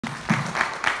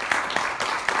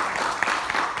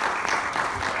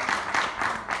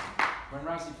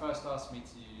Ramsey first asked me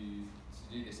to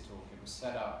do this talk, it was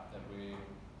set up that we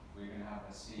were going to have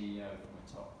a CEO from a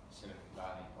top Silicon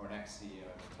Valley, or an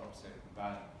ex-CEO of a top Silicon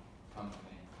Valley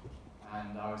company,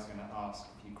 and I was going to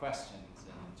ask a few questions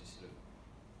and just sort of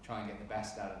try and get the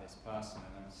best out of this person.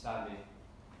 And then sadly,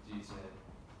 due to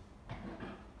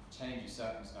change of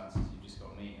circumstances, you've just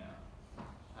got me now.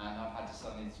 And I've had to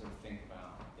suddenly sort of think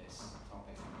about this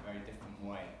topic in a very different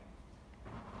way.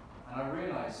 And I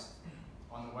realised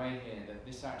on the way here that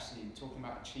this actually, talking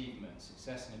about achievement,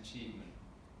 success and achievement,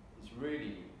 is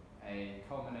really a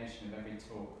culmination of every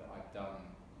talk that I've done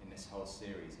in this whole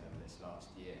series over this last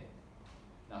year.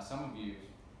 Now, some of you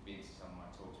have been to some of my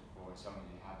talks before, and some of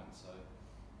you haven't, so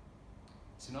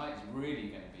tonight is really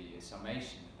going to be a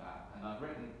summation of that. And I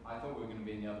thought we were going to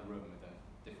be in the other room with a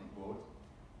different board,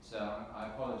 so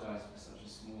I apologise for such a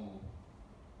small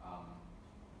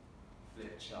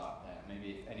flip chart there.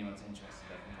 Maybe if anyone's interested,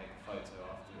 they can take a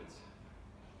photo afterwards.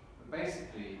 But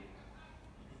basically,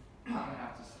 I'm going to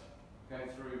have to go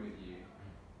through with you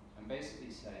and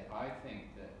basically say, I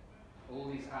think that all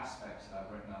these aspects that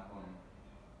I've written up on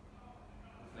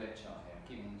the flip chart here, I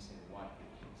keep wanting to say the white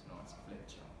picture, it's not, it's a flip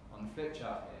chart. On the flip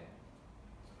chart here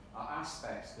are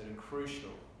aspects that are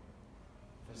crucial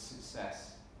for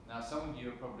success. Now, some of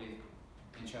you are probably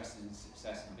interested in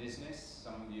success in business,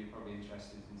 some of you are probably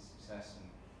interested in success in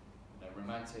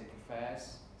romantic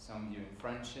affairs, some of you in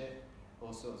friendship,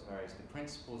 all sorts of areas. The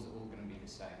principles are all going to be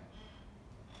the same.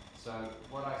 So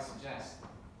what I suggest,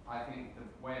 I think the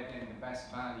way of getting the best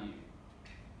value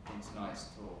from tonight's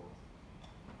talk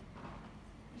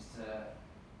is to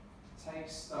take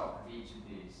stock of each of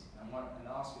these and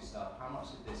ask yourself, how much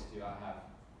of this do I have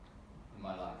in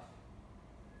my life?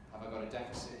 Have I got a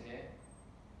deficit here?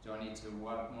 Do I need to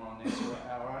work more on this, or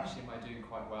actually am I doing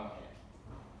quite well here?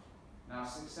 Now,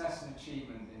 success and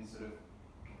achievement in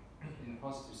the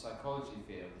positive psychology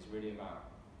field is really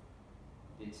about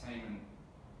the attainment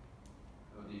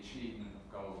or the achievement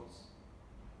of goals,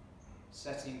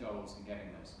 setting goals and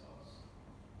getting those goals.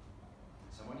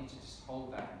 So I want you to just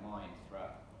hold that in mind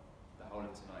throughout the whole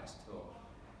of tonight's talk.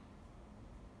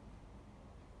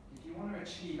 If you want to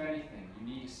achieve anything, you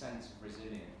need a sense of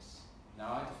resilience.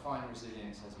 Now, I define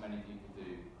resilience, as many people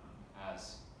do,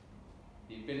 as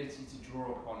the ability to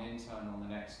draw upon internal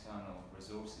and external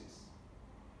resources.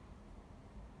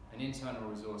 An internal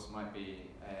resource might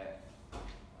be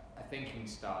a thinking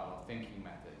style or thinking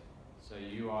method. So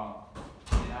you are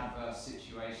in an adverse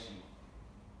situation,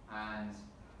 and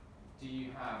do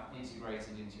you have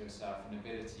integrated into yourself an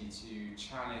ability to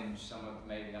challenge some of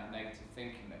maybe that negative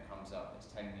thinking that comes up that's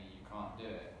telling you you can't do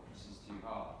it, or this is too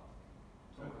hard?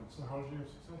 Psychology of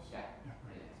success? Yeah.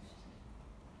 Right.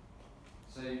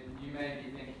 So you may be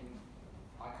thinking,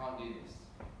 I can't do this,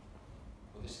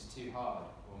 or this is too hard,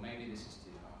 or maybe this is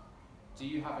too hard. Do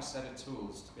you have a set of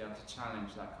tools to be able to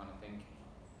challenge that kind of thinking?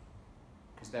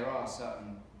 Because there are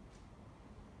certain,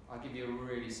 I'll give you a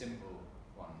really simple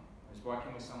one. I was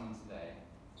working with someone today,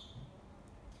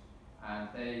 and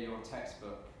they're your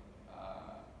textbook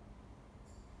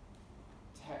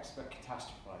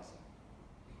catastrophizer.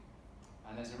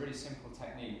 And there's a really simple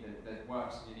technique that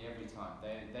works nearly every time.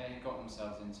 They got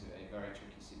themselves into a very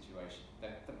tricky situation.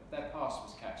 Their past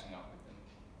was catching up with them.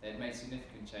 They'd made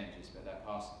significant changes, but their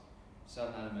past,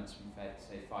 certain elements from,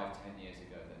 say, 5-10 years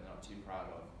ago that they're not too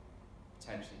proud of,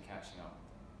 potentially catching up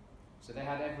with them. So they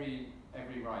had every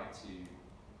right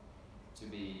to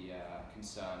be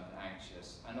concerned,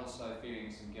 anxious, and also feeling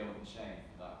some guilt and shame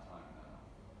for that time.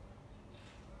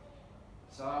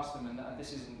 So I asked them, and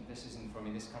this isn't from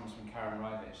me. This comes from Karen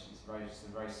Rivich. It's just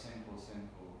a very simple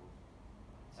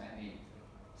technique.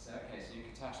 So okay, so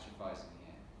you're catastrophizing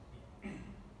here.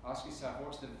 Ask yourself,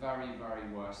 what's the very, very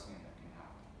worst thing that can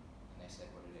happen? And they said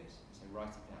what it is. So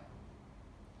write it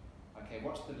down. Okay,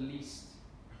 what's the least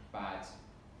bad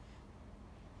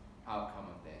outcome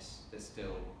of this? That's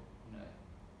still,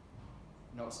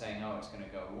 not saying, oh, it's going to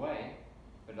go away,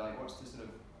 but like, what's the sort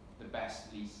of the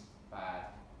best, least bad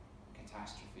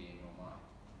catastrophe in your mind?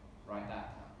 Write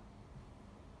that down.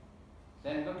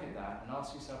 Then look at that and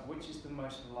ask yourself, which is the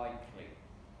most likely?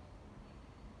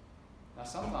 Now,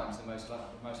 sometimes the most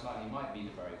likely might be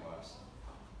the very worst,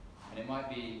 and it might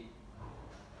be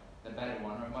the better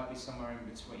one, or it might be somewhere in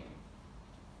between.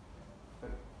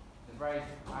 But the very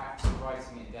act of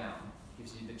writing it down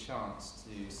gives you the chance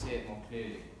to see it more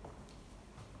clearly.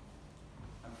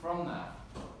 And from that,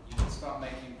 you can start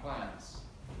making plans,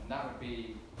 and that would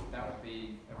be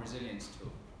a resilience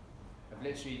tool of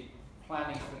literally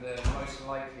planning for the most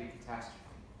likely catastrophe.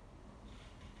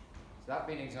 So that'd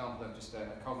be an example of just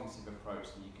a cognitive approach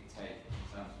that you could take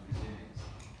in terms of resilience.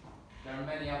 there are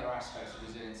many other aspects of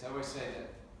resilience. I always say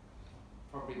that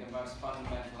probably the most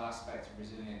fundamental aspect of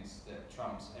resilience that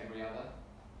trumps every other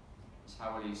is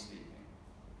how well are you sleeping.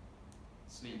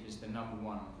 Sleep is the number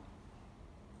one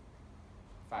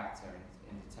factor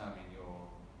in determining your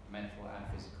mental and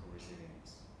physical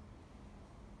resilience.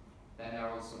 Then there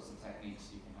are all sorts of techniques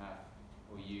you can have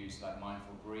or use, like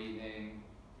mindful breathing,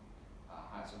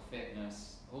 actual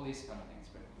fitness, all these kind of things.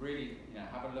 But really,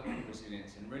 have a look at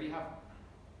resilience and really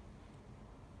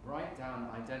write down,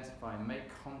 identify, and make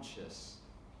conscious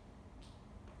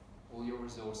all your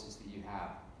resources that you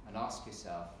have, and ask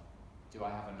yourself, do I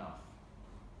have enough?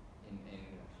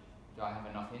 Do I have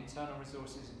enough internal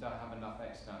resources, and do I have enough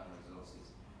external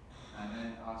resources? And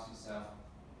then ask yourself,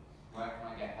 where can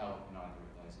I get help in either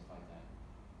of those if I don't?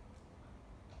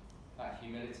 That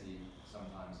humility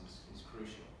sometimes is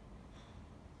crucial.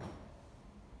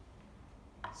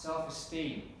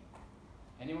 Self-esteem.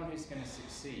 Anyone who's going to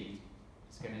succeed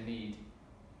is going to need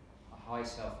a high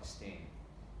self-esteem.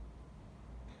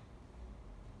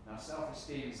 Now,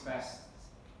 self-esteem is best,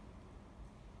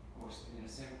 or in a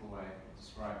simple way of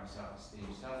describing self-esteem.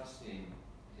 Self-esteem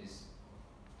is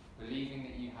believing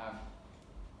that you have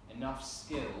enough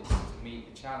skills to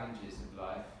meet the challenges of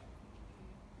life,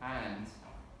 and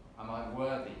am I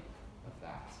worthy of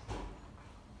that?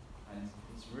 And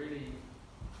it's really,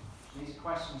 these are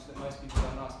questions that most people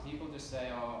don't ask. People just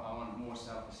say, oh, I want more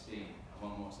self-esteem, I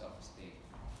want more self-esteem.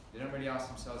 They don't really ask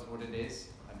themselves what it is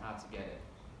and how to get it.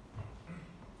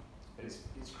 But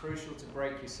it's crucial to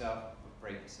break it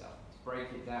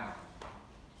down.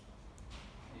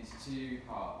 It's two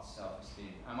parts,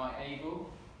 self-esteem. Am I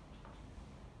able,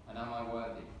 and am I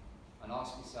worthy? And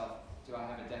ask yourself, do I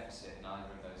have a deficit in either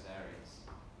of those areas?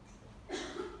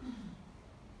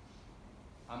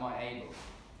 Am I able?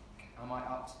 Am I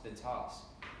up to the task?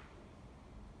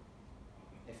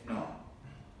 If not,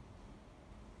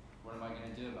 what am I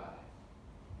going to do about it?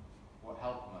 What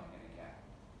help am I going to get?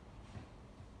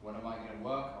 What am I going to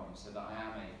work on so that I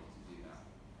am able to do that?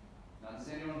 Now, does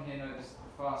anyone here know the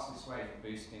fastest way for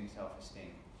boosting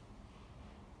self-esteem?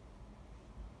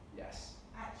 Yes.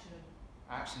 Action.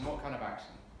 Action. What kind of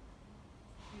action?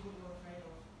 Do what you're afraid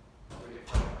of. What are you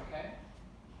afraid of? Okay.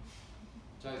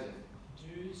 Joseph.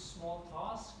 Do small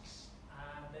tasks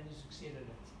and then you succeed in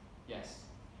it. Yes.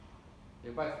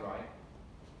 You're both right.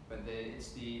 But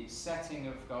it's the setting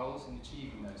of goals and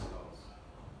achieving those goals.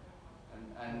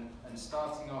 And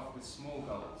starting off with small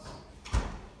goals.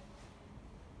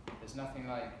 There's nothing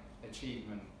like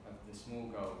achievement of the small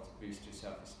goal to boost your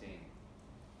self-esteem.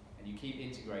 And you keep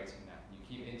integrating that,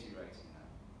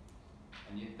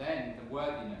 And then the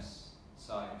worthiness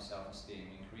side of self-esteem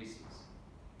increases.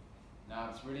 Now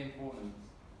it's really important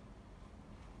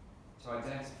to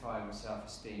identify with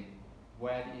self-esteem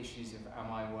where the issues of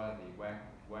am I worthy, where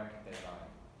could they lie?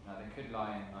 Now they could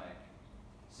lie in like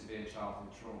severe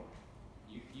childhood trauma.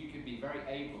 You could be very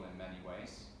able in many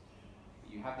ways,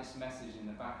 but you have this message in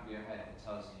the back of your head that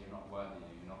tells you you're not worthy,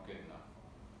 or you're not good enough.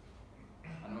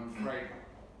 And I'm afraid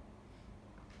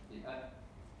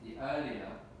the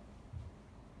earlier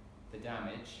the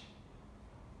damage,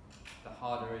 the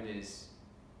harder it is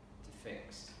to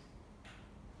fix.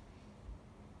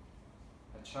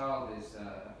 A child is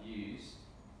abused,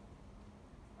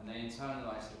 and they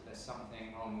internalize that there's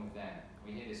something wrong with them.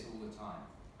 We hear this all the time.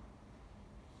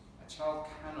 A child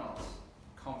cannot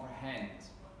comprehend,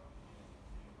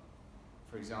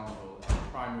 for example, a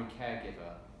primary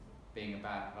caregiver being a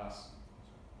bad person,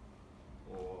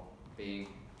 or being,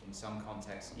 in some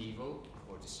contexts, evil,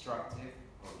 or destructive,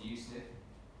 or abusive.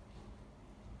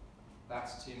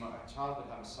 That's too much. A child would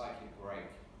have a psychic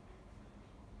break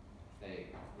if they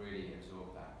really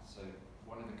absorb that. So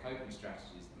one of the coping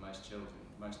strategies that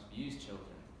most abused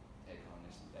children take on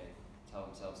is that they tell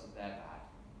themselves that they're bad.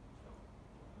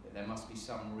 That there must be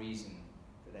some reason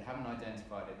that they haven't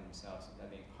identified in themselves that they're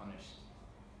being punished.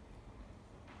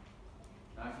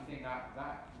 Now if you think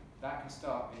that can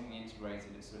start being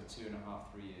integrated at sort of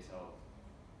 2.5, 3 years old.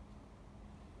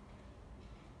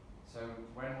 So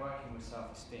when working with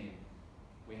self-esteem,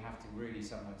 we have to really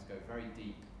sometimes go very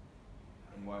deep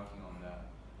in working on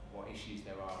what issues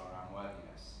there are around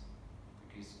worthiness.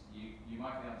 Because you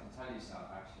might be able to tell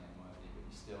yourself actually I'm worthy, but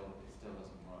it still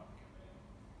doesn't work.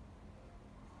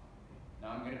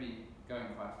 Now I'm going to be going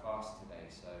quite fast today,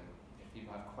 so if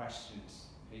people have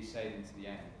questions, please say them to the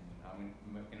end. I'm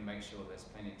going to make sure there's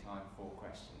plenty of time for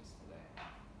questions today.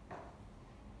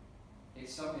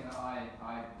 It's something that I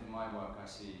in my work I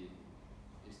see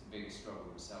is the biggest struggle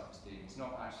with self-esteem. It's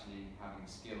not actually having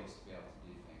skills to be able to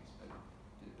do things, but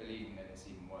believing that it's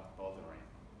even worth bothering.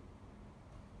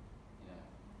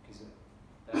 Because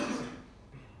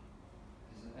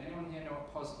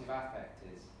affect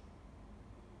is?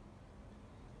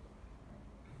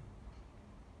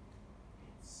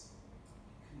 It's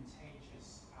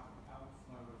contagious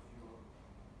outflow of your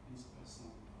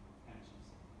interpersonal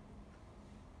energies.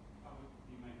 That would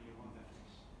be maybe one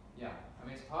definition. Yeah, I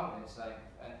mean, it's part of it. It's like,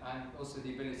 and also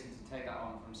the ability to take that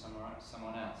on from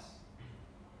someone else.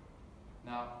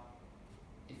 Now,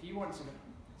 if you want to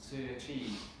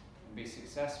achieve and be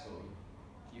successful,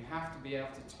 you have to be able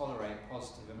to tolerate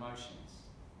positive emotions.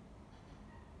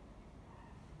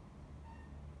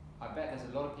 I bet there's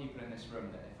a lot of people in this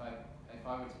room that if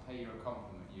I were to pay you a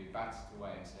compliment, you'd bat it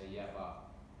away and say, yeah, but,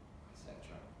 etc.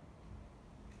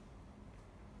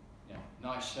 Yeah,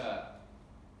 nice shirt.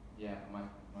 Yeah, but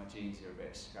my jeans are a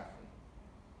bit scruffy.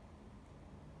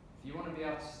 If you want to be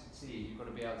able to succeed, you've got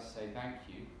to be able to say thank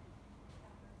you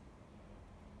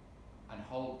and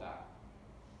hold that.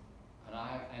 And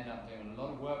I end up doing a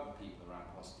lot of work with people around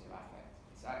positive affect.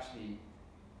 It's actually,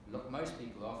 most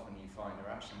people often you find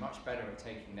are actually much better at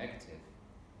taking negative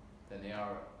than they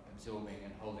are at absorbing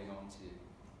and holding on to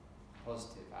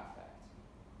positive affect.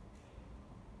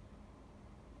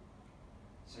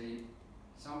 So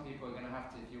some people are going to have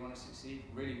to, if you want to succeed,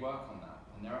 really work on that.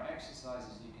 And there are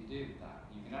exercises you can do with that.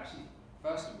 You can actually,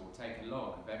 first of all, take a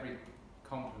log of every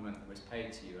compliment that was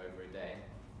paid to you over a day.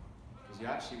 Because you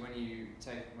actually, when you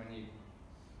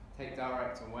take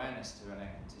direct awareness to an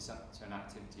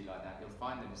activity like that, you'll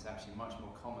find that it's actually much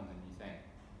more common than you think.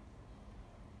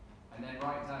 And then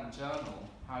write down, journal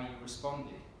how you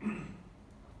responded. Did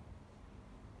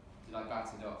I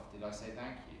bat it off? Did I say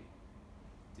thank you?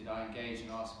 Did I engage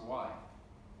and ask why?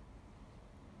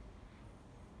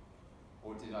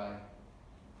 Or did I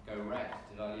go red?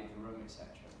 Did I leave the room, etc.?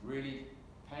 Really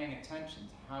paying attention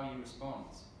to how you respond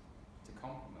to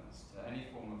compliments, to any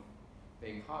form of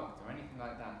being hugged or anything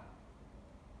like that.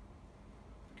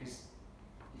 Because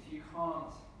if you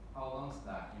can't hold on to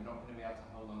that, you're not going to be able to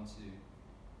hold on to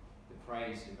the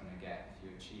praise you're going to get if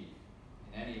you achieve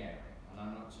in any area. And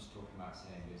I'm not just talking about,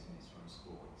 say, in business or in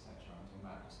sport, etc. I'm talking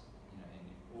about just, in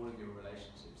all of your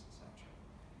relationships, etc.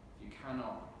 If you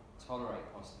cannot tolerate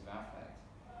positive affect,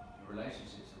 your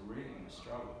relationships are really going to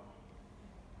struggle.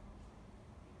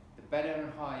 The better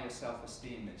and higher your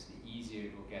self-esteem is, the easier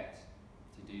it will get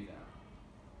to do that.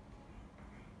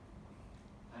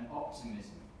 And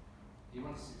optimism. If you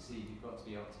want to succeed, you've got to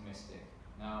be optimistic.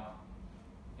 Now,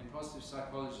 in positive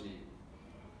psychology,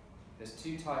 there's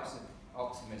two types of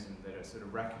optimism that are sort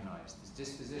of recognized. There's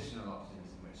dispositional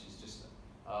optimism, which is just,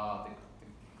 the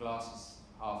glass is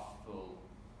half full.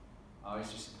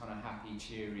 He's just a kind of happy,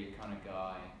 cheery kind of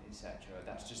guy, etc.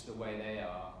 That's just the way they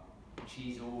are.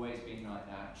 She's always been like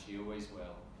that, she always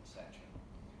will, etc.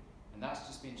 And that's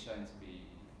just been shown to be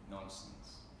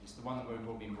nonsense. It's the one that we've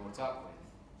all been brought up with,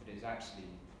 but it's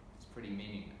pretty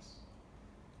meaningless.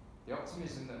 The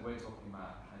optimism that we're talking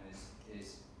about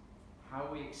is how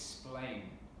we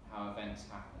explain how events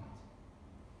happened.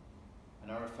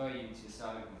 And I refer you to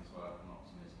Seligman's work on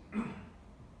optimism.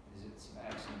 It's an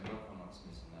excellent book on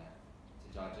optimism there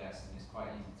to digest, and it's quite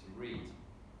easy to read.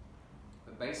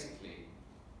 But basically,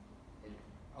 it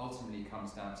ultimately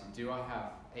comes down to, do I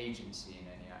have agency in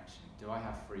any action? Do I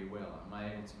have free will? Am I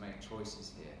able to make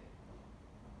choices here?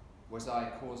 Was I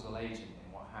a causal agent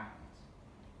in what happened?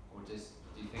 Or do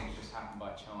things just happen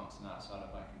by chance and outside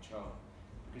of my control?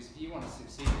 Because if you want to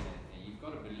succeed in anything, you've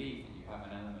got to believe that you have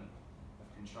an element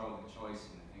of control and choice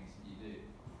in the things that you do.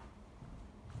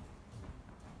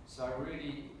 So I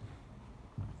really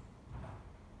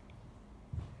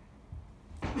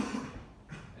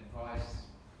advise,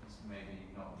 this may be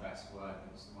not the best word,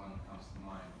 but it's the one that comes to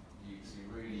mind, you to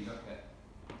really look at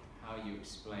how you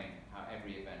explain how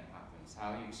every event happens,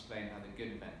 how you explain how the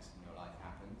good events in your life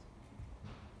happened,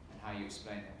 and how you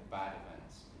explain the bad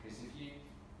events. Because if you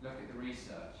look at the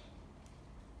research,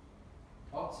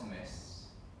 optimists,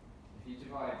 if you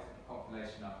divide the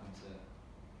population up into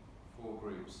 4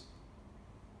 groups,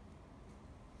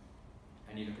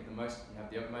 and you look at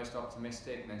you have the most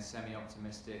optimistic, and then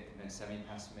semi-optimistic, and then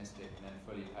semi-pessimistic, and then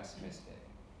fully pessimistic.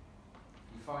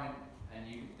 You find,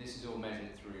 this is all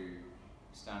measured through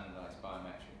standardized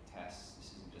biometric tests.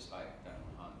 This isn't just like going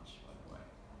on a hunch, by the way.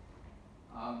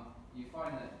 You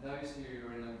find that those who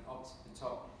are in the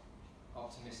top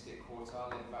optimistic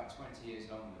quartile live about 20 years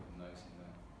longer than those in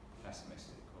the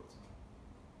pessimistic quartile.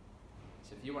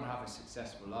 So if you want to have a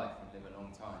successful life and live a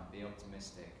long time, be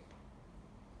optimistic.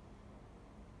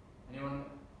 Anyone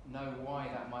know why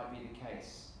that might be the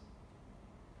case?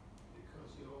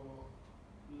 Because you're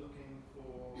looking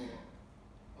for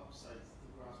upsides to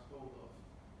grasp hold of.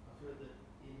 I've heard that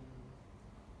in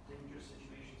dangerous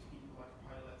situations, people like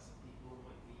pilots and people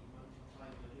might be mountain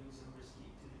climbing or doing some risky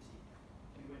activity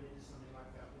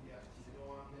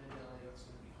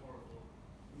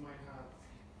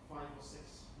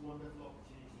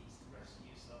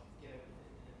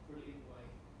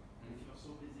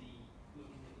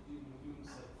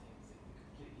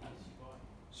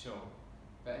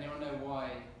to know why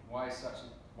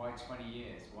 20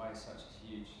 years? Why is such a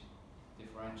huge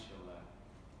differential there?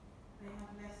 They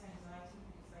have less anxiety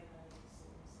because they know to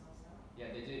sort themselves out. Yeah,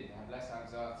 they do. They have less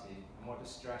anxiety. And what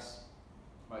does stress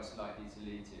most likely to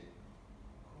lead to?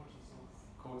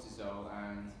 Cortisol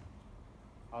and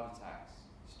heart attacks,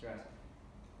 stress.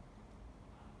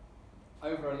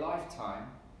 Over a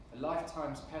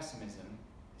lifetime's pessimism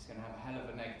is going to have a hell of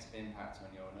a negative impact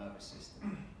on your nervous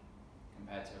system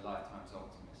compared to a lifetime's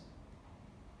optimism.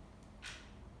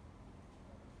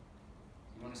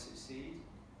 You want to succeed?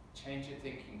 Change your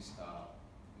thinking style.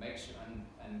 Make sure,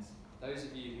 and those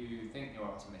of you who think you're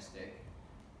optimistic,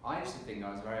 I used to think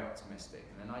I was very optimistic,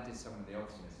 and then I did some of the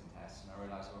optimism tests, and I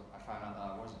realised, I found out that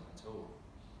I wasn't at all.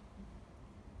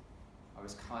 I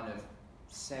was kind of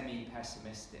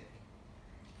semi-pessimistic.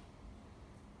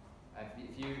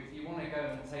 If you want to go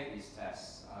and take these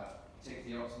tests,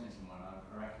 particularly the optimism one, I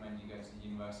recommend you go to the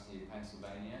University of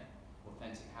Pennsylvania,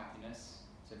 Authentic Happiness.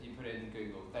 So if you put it in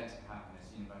Google, Authentic Happiness,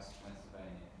 University of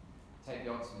Pennsylvania, take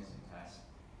the optimism test.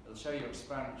 It'll show you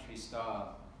explanatory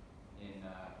style in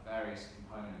various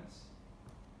components.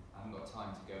 I haven't got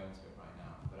time to go into it right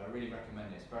now, but I really recommend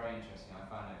it. It's very interesting. I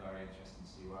found it very interesting to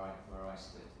see where I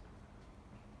stood.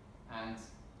 And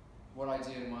what I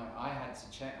do I have to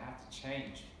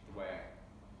change the way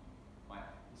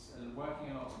it's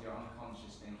working a lot with your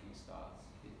unconscious thinking styles.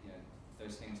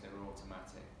 Those things that are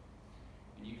automatic,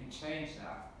 and you can change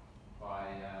that by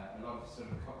a lot of sort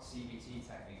of CBT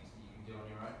techniques that you can do on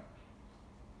your own.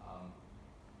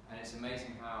 And it's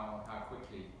amazing how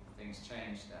quickly things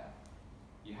change there.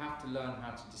 You have to learn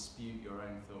how to dispute your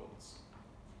own thoughts.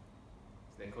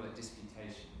 So they call it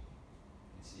disputation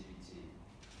in CBT.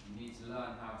 You need to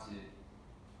learn how to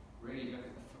really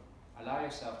allow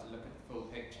yourself to look at the full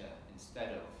picture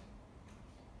instead of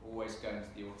always going to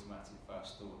the automatic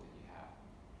first thought that you have.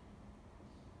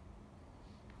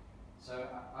 So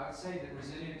I would say that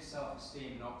resilience,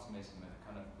 self-esteem and optimism are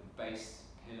kind of the base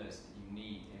pillars that you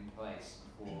need in place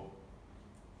before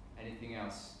anything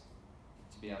else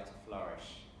to be able to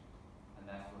flourish and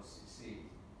therefore succeed.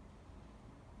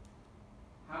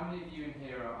 How many of you in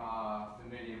here are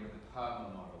familiar with the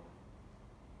PERMA model?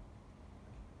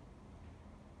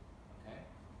 Okay.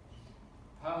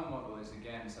 PERMA model is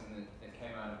again something that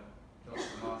came out of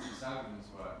Dr. Martin Seligman's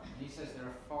work. He says there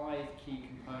are 5 key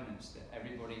components that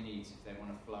everybody needs if they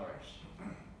want to flourish.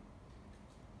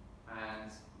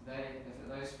 And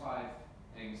those 5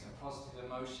 things are positive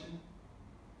emotion,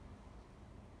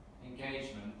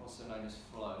 engagement, also known as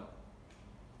flow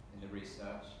in the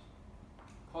research,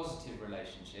 positive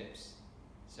relationships.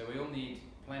 So we all need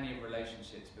plenty of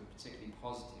relationships, but particularly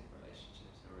positive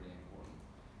relationships are really important.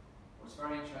 What's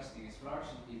very interesting is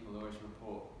flourishing people always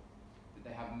report that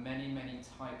they have many, many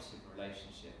types of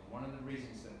relationship. And one of the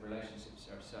reasons that relationships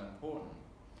are so important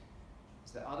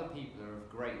is that other people are of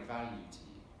great value to you.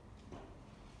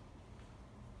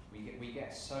 We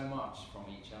get so much from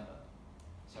each other.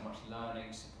 So much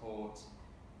learning, support,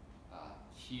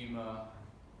 humour,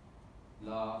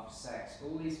 love, sex,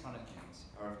 all these kind of things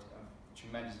are of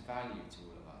tremendous value to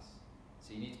all of us.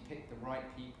 So you need to pick the right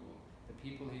people, the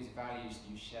people whose values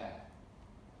you share.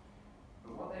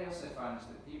 But what they also found is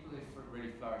that people who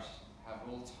really flourish have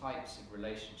all types of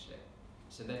relationship.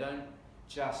 So they don't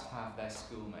just have their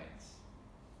schoolmates.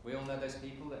 We all know those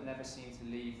people that never seem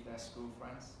to leave their school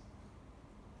friends.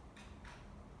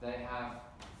 They have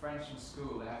friends from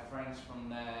school, they have friends from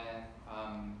their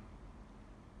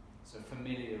sort of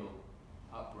familial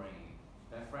upbringing.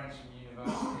 They have friends from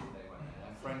university if they went there. They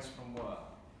have friends from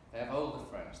work. They have older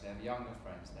friends, they have younger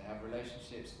friends. They have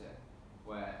relationships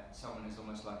where someone is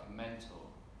almost like a mentor.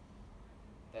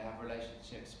 They have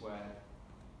relationships where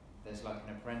there's like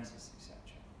an apprentice, etc.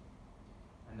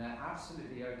 And they're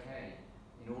absolutely okay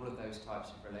in all of those types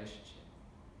of relationship.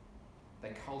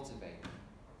 They cultivate them.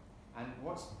 And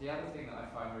what's the other thing that I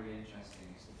find really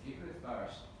interesting is that people who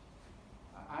flourish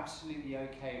are absolutely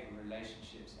okay with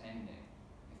relationships ending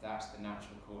if that's the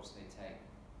natural course they take.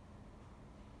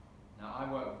 Now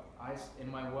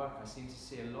in my work I seem to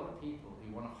see a lot of people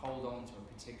who want to hold on to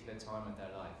a particular time of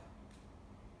their life.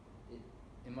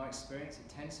 In my experience, it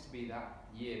tends to be that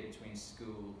year between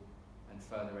school and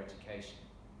further education.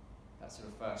 That sort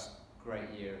of first great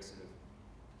year of sort of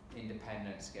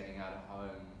independence, getting out of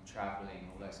home, travelling,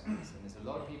 all those kinds of things. And there's a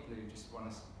lot of people who just want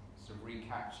to sort of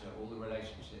recapture all the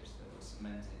relationships that were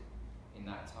cemented in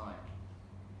that time.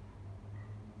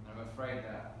 And I'm afraid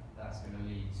that that's going to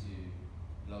lead to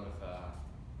a lot of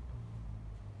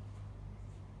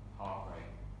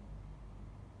heartbreak,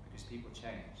 because people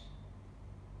change,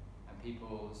 and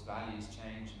people's values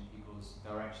change, and people's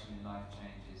direction in life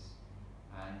changes,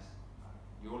 and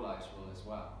your lives will as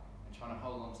well. And trying to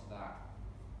hold on to that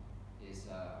is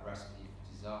a recipe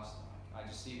for disaster. I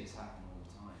just see this happen all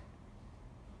the time.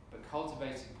 But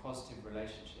cultivating positive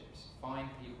relationships, find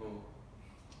people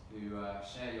who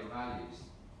share your values.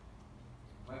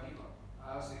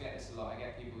 I also get this a lot. I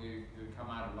get people who come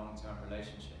out of long-term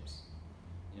relationships.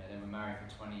 You know, they were married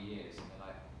for 20 years and they're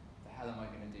like, what the hell am I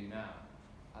going to do now?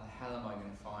 How the hell am I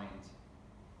going to find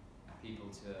people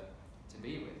to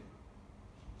be with?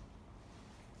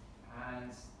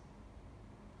 And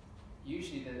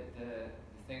usually the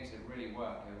things that really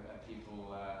work are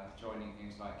people joining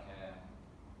things like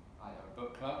either a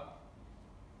book club,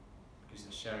 because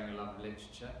they're sharing a love of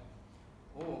literature,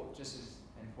 or just as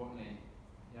importantly,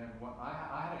 you know,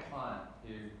 I had a client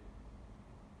who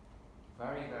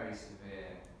very, very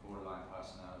severe borderline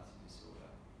personality disorder,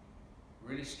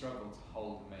 really struggled to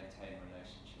hold and maintain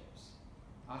relationships,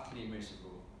 utterly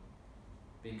miserable,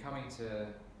 been coming to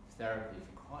therapy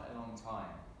for quite a long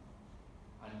time,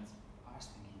 and I was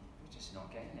thinking, we're just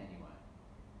not getting anywhere.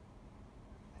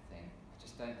 I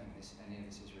just don't think any of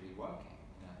this is really working,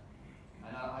 you know.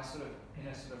 And I sort of, in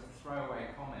a sort of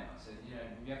throwaway comment, I said, you know,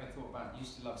 have you ever thought about,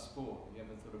 used to love sport, have you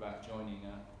ever thought about joining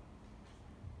a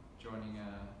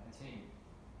team?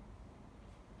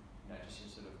 You know, just a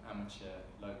sort of amateur,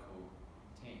 local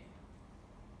team.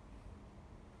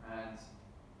 And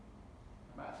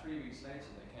about 3 weeks later,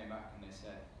 they came back and they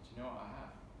said, do you know what I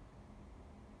have?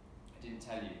 I didn't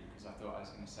tell you because I thought I was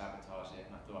going to sabotage it,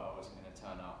 and I thought I wasn't going to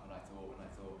turn up, and I thought,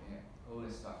 yeah, all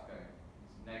this stuff going,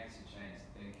 these negative chains of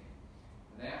thinking.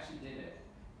 But they actually did it,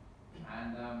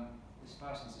 and this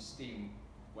person's esteem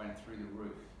went through the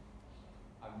roof.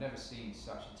 I've never seen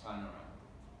such a turnaround.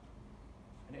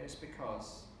 And it was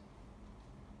because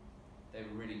they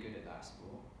were really good at that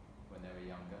sport when they were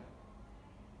younger,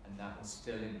 and that was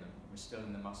still in them, was still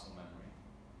in the muscle memory.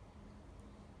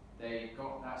 They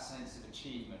got that sense of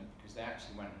achievement because they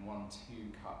actually went and won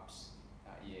 2 cups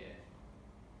that year.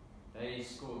 They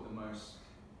scored the most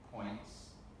points.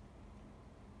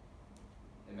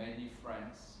 They made new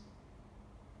friends.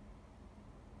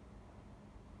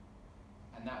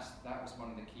 And that was one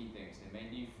of the key things. They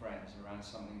made new friends around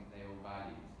something that they all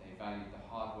valued. They valued the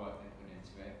hard work they put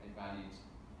into it. They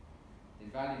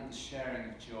valued the sharing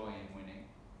of joy in winning.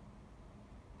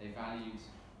 They valued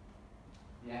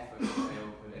the effort that they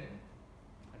all put in.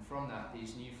 And from that,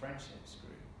 these new friendships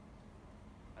grew.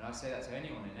 And I say that to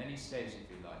anyone in any stage of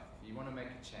your life. If you want to make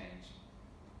a change,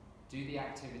 do the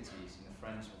activities and the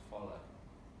friends will follow.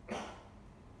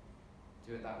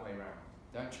 Do it that way around.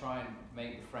 Don't try and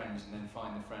make the friends and then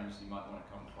find the friends who might want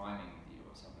to come climbing with you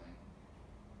or something.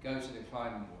 Go to the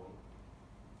climbing wall,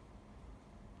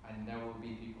 and there will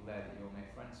be people there that you'll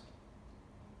make friends with.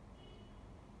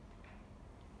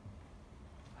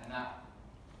 And that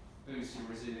boosts your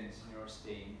resilience and your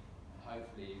esteem, and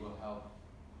hopefully will help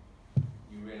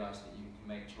you realise that you can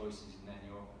make choices, and then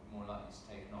you're more likely to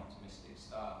take an optimistic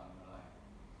start in your life.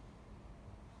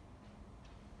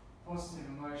 Positive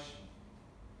emotion.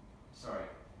 Sorry,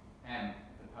 M,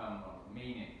 the perm model.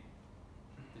 Meaning.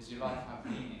 Does your life have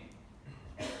meaning?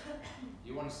 If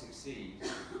you want to succeed,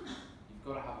 you've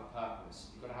got to have a purpose.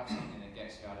 You've got to have something that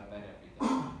gets you out of bed every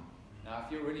day. Now,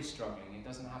 if you're really struggling, it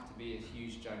doesn't have to be a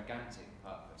huge, gigantic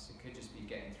purpose. It could just be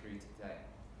getting through today.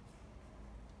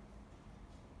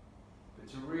 But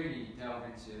to really delve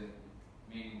into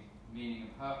meaning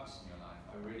and purpose in your life,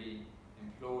 I really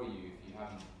implore you, if you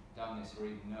haven't done this or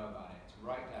even know about it, to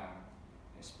write down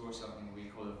and explore something that we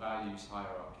call a values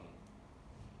hierarchy.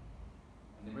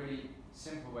 And the really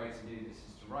simple way to do this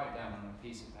is to write down on a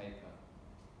piece of paper.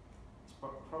 It's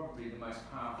probably the most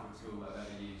powerful tool I've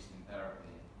ever used in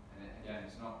therapy. And again,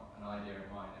 it's not an idea of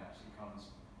mine, it actually comes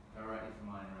directly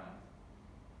from Ayn Rand.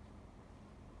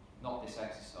 Not this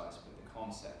exercise, but the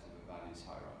concept of a values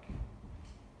hierarchy.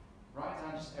 Write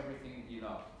down just everything that you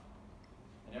love,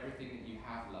 and everything that you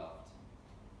have loved,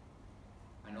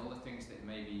 and all the things that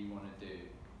maybe you want to do,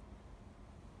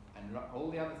 and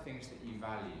all the other things that you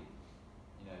value.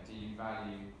 You know, do you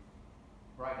value,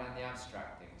 write down the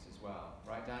abstract things as well.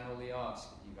 Write down all the arts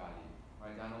that you value.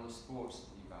 Write down all the sports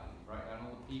that you value. Write down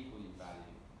all the people you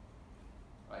value.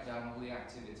 Write down all the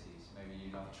activities. Maybe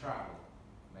you love travel.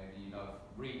 Maybe you love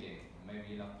reading.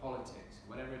 Maybe you love politics.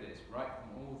 Whatever it is, write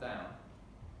them all down.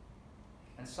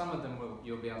 And some of them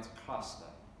you'll be able to cluster.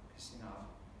 Because, you know,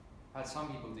 I've had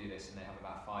some people do this and they have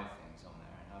about 5 things on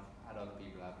there, and I've had other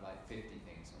people have like 50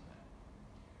 things on there.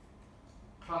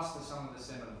 Cluster some of the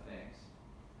similar things.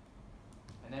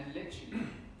 And then literally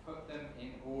put them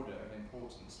in order of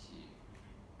importance to you.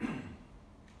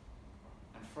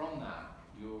 And from that,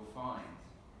 you'll find,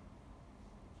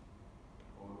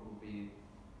 or it will be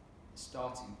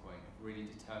starting point of really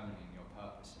determining your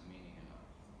purpose and meaning in life.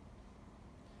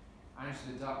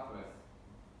 Angela Duckworth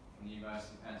from the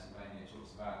University of Pennsylvania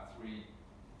talks about three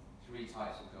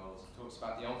types of goals. It talks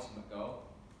about the ultimate goal,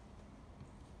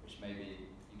 which maybe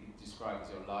you could describe as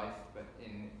your life, but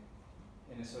in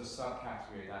a sort of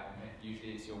subcategory of that,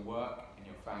 usually it's your work and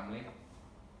your family.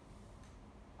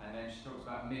 And then she talks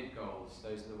about mid-goals.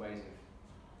 Those are the ways of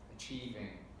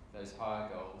achieving those higher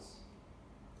goals.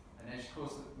 And then she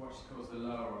calls what she calls the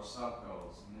lower or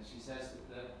sub-goals. And then she says that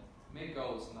the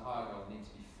mid-goals and the higher goals need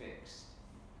to be fixed.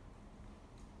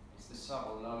 It's the sub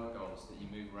or lower goals that you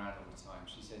move around all the time.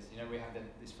 She says, you know, we have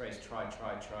this phrase, try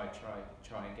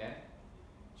again.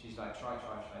 She's like, try,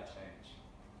 change.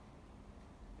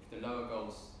 If the lower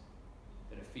goals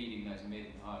that are feeding those mid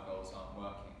and higher goals aren't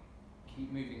working,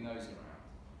 keep moving those around.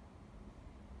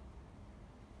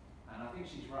 And I think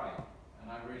she's right.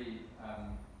 And I really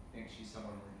think she's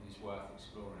someone who's worth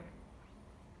exploring.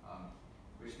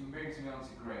 Which brings me on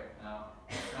to grit. Now,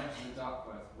 Angela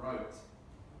Duckworth wrote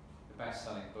the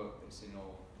best-selling book that's in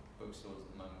all bookstores at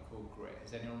the moment called Grit.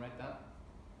 Has anyone read that?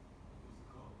 What's it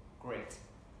called? Grit.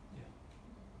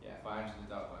 Yeah, by Angela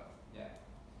Duckworth. Yeah.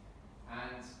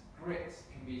 And grit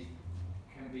can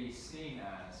be seen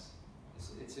as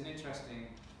it's an interesting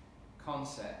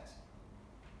concept.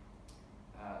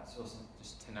 It's also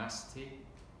just tenacity,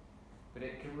 but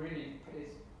it can really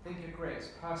think of grit as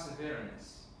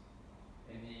perseverance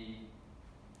in the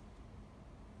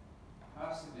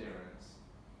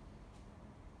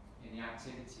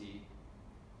activity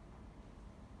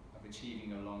of achieving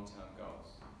your long-term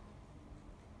goals.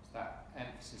 It's that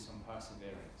emphasis on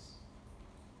perseverance.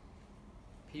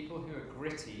 People who are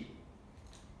gritty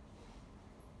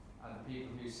are the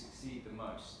people who succeed the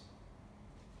most.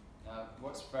 Now,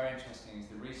 what's very interesting is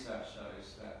the research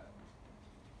shows that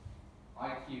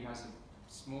IQ has a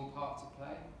small part to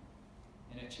play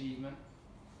in achievement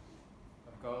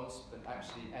of goals, but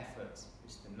actually effort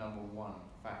is the number one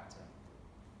factor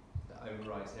that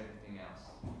overrides everything else.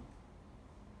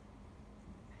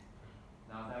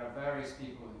 Now, there are various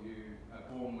people who are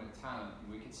born with talent.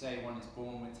 We could say one is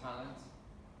born with talent.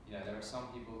 You know, there are some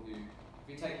people who, if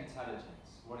we take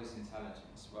intelligence, what is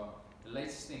intelligence? Well, the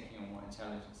latest thinking on what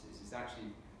intelligence is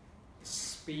actually the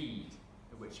speed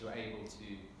at which you're able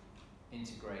to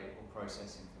integrate or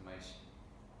process information.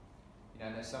 You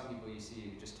know, there's some people you see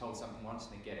who just told something once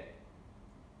and they get it.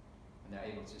 And they're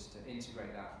able just to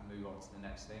integrate that and move on to the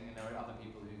next thing. And there are other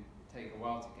people who take a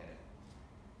while to get it.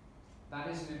 That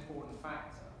is an important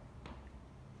factor.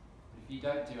 But if you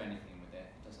don't do anything with it,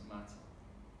 it doesn't matter.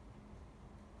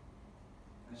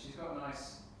 And she's got a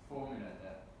nice formula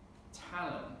that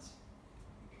talent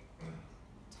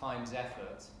times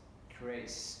effort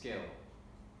creates skill.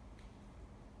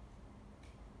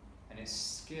 And its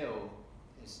skill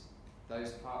is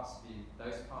those parts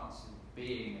of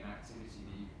being an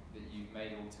activity that you've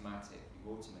made automatic,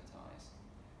 you've automatized.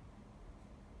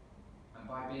 And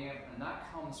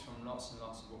that comes from lots and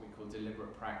lots of what we call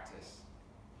deliberate practice.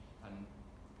 And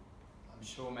I'm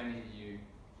sure many of you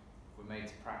were made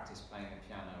to practice playing the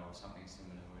piano or something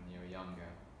similar when you were younger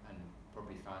and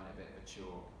probably found it a bit of a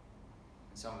chore.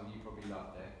 And some of you probably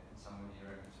loved it, and some of you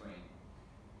are in between.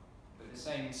 But the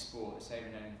same in sport, the same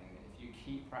in anything, that if you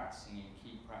keep practicing, you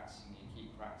keep practicing, you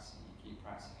keep practicing, you keep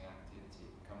practicing an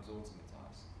activity, it becomes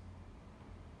automatized.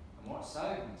 And what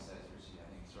Sullivan says, Richie,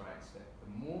 I think is right, is that the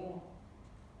more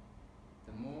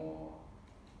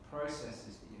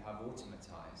processes that you have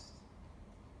automatized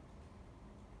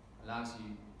allows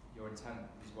you,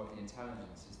 is what the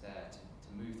intelligence is there to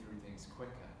move through things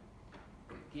quicker.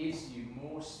 It gives you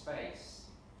more space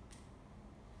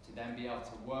to then be able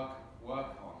to work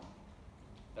on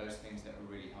those things that are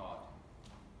really hard.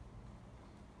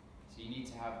 So you need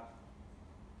to have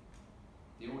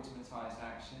the automatized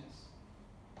actions,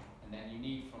 and then you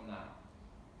need from that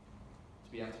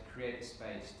to be able to create the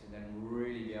space to then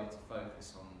really be able to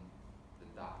focus on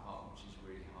that part which is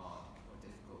really hard or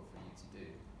difficult for you to do.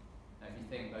 Now if you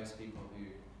think those people who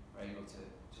are able to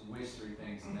whiz through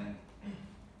things and then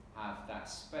have that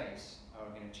space are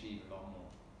going to achieve a lot more.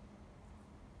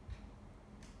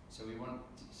 So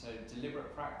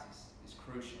deliberate practice is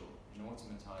crucial in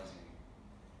automatizing.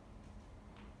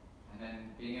 And then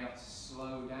being able to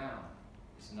slow down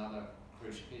is another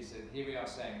crucial piece. So here we are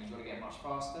saying you've got to get much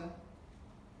faster,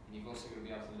 and you've also got to be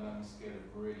able to learn the skill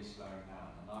of really slowing down.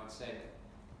 And I would say that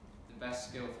the best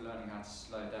skill for learning how to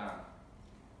slow down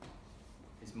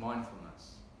is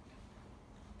mindfulness.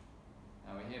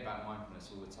 Now we hear about mindfulness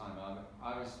all the time.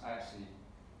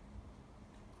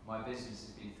 My business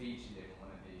has been featured in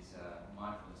one of these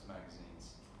mindfulness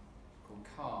magazines called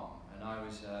Calm, and I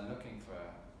was looking for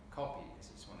copy because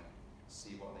I just want to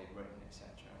see what they've written, etc.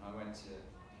 And I went to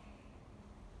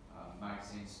a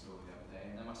magazine store the other day,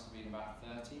 and there must have been about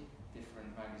 30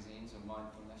 different magazines on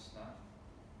mindfulness now.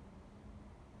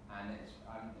 And it's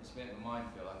a bit of a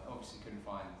minefield. I obviously couldn't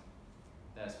find,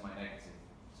 there's my negative,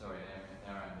 sorry,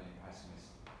 there I'm being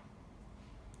pessimist.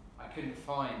 I couldn't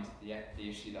find the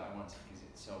issue that I wanted because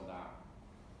it sold out.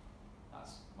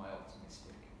 That's my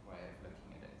optimistic way of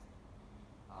looking at it.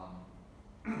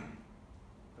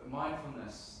 But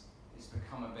mindfulness has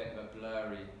become a bit of a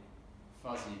blurry,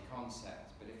 fuzzy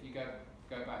concept. But if you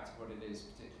go back to what it is,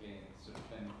 particularly in sort of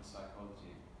clinical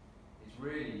psychology, it's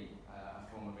really a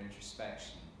form of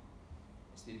introspection.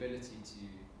 It's the ability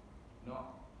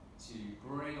to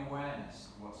bring awareness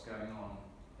to what's going on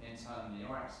internally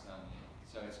or externally.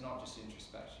 So it's not just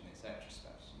introspection, it's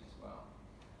extrospection as well.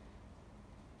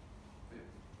 But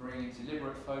bringing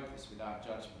deliberate focus without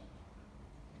judgment.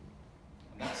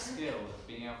 And that skill of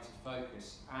being able to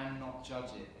focus and not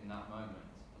judge it in that moment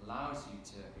allows you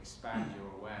to expand your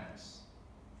awareness.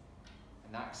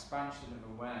 And that expansion of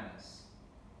awareness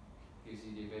gives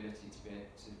you the ability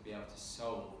to be able to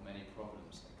solve many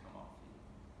problems that come up for you.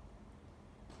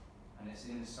 And it's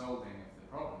in the solving of the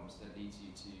problems that leads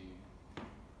you to,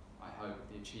 I hope,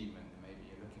 the achievement that maybe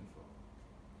you're looking for.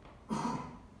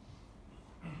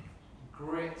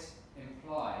 Grit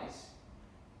implies,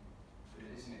 but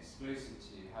it isn't exclusive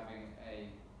to, having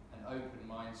an open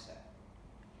mindset.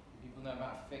 Do people know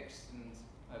about fixed and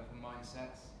open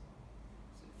mindsets?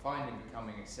 So finally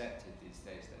becoming accepted these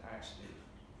days that actually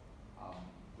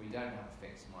we don't have a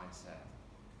fixed mindset.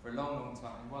 For a long, long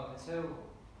time, well, until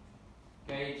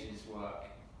Gage's work,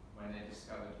 when they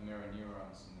discovered mirror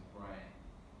neurons in the brain,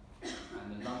 and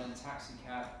the London taxi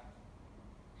cab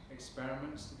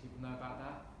experiments, do people know about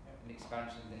that? Yep. The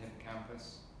expansion of the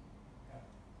hippocampus. Yep.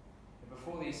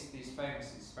 Before these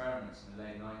famous experiments in the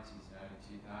late 90s and early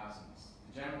 2000s,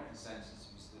 the general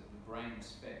consensus was that the brain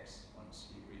was fixed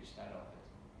once you reached adulthood.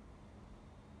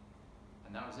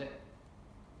 And that was it.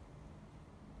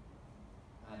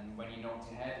 And when you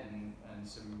knocked your head and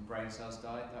some brain cells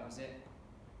died, that was it.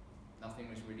 Nothing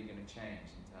was really going to change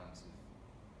in terms of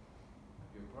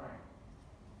your brain.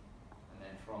 And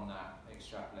then from that,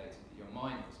 extrapolated that your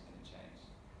mind was going to change.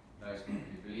 Those people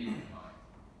who believe in mind.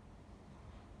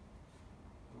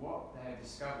 What they have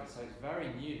discovered, so it's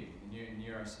very new, the new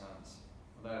neuroscience,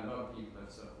 although a lot of people have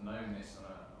sort of known this on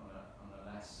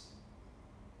a less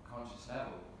conscious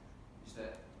level, is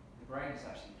that the brain is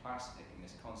actually plastic in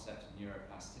this concept of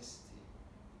neuroplasticity.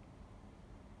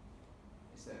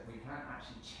 Is that we can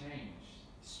actually change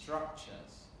the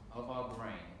structures of our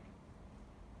brain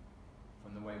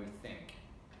from the way we think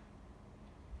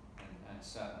and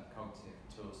certain cognitive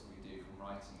tools that we do from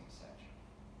writing, etc.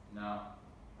 Now,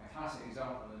 a classic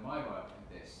example in my work of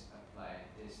this at play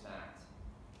is that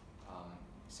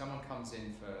someone comes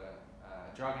in for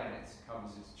a drug addict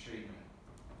comes as treatment,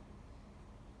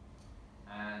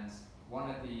 and one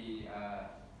of the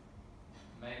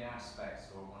main aspects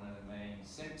or one of the main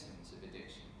symptoms of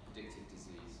addiction, addictive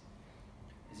disease,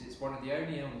 is it's one of the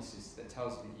only illnesses that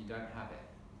tells you that you don't have it.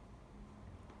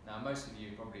 Now, most of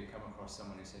you probably come across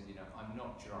someone who said, I'm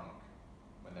not drunk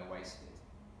when they're wasted.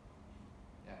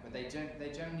 Yeah, but they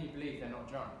generally believe they're not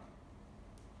drunk.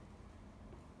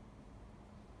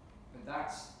 But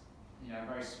that's a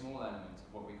very small element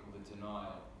of what we call the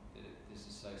denial that is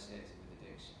associated with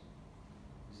addiction.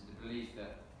 Is the belief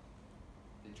that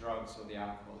the drugs or the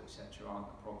alcohol, etc., aren't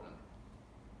the problem.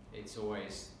 It's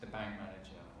always the bank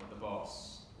manager or the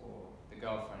boss or the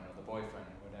girlfriend or the boyfriend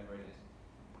or whatever it is.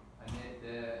 And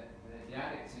the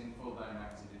addict in full-blown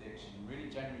active addiction really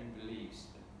genuinely believes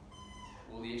that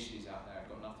all the issues out there have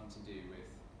got nothing to do with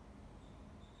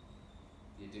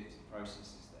the addictive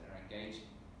processes that are engaging.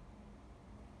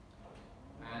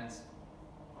 And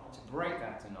to break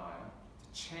that denial,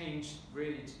 to change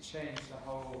the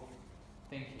whole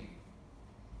thinking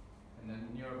and the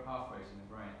neural pathways in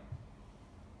the brain,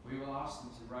 we will ask them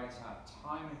to write out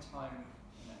time and time,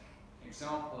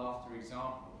 example after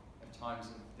example of times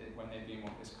when they've been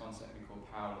what this concept we call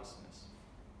powerlessness.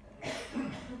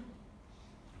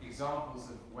 Examples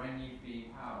of when you've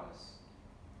been powerless.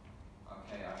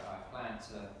 Okay, I planned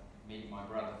to meet my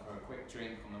brother for a quick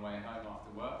drink on the way home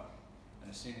after work, and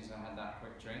as soon as I had that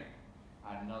quick drink,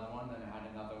 I had another one, then I had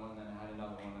another one, then I had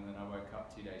another one, and then I woke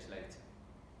up 2 days later.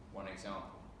 One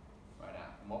example, right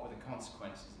out. And what were the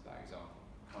consequences of that example?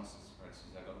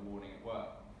 Consequences, I got a warning at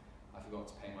work. I forgot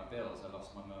to pay my bills, I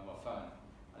lost my mobile phone,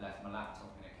 I left my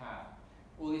laptop in a cab.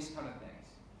 All these kind of things.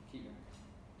 Keep them.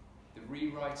 The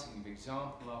rewriting of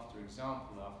example after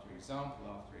example after example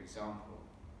after example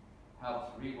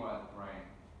helps rewire the brain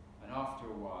And after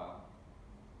a while,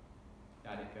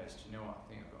 the addict goes, do you know what, I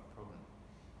think I've got a problem.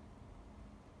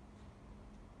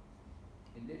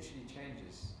 It literally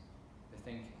changes the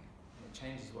thinking. It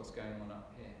changes what's going on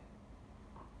up here.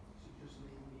 So just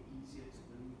making it easier to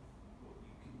believe what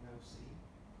you can now see.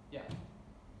 Yeah.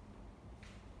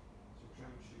 So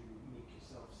trying to make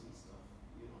yourself see stuff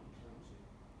you're not inclined to.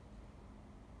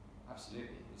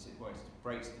 Absolutely. It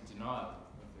breaks the denial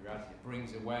of the reality. It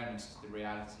brings awareness to the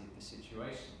reality of the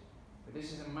situation. But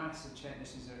this is a massive change.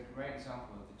 This is a great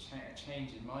example of the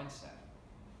change in mindset.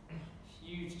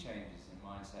 Huge changes in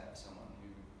mindset of someone who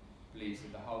believes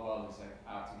that the whole world is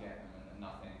out to get them and that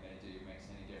nothing they do makes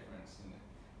any difference and that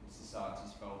it's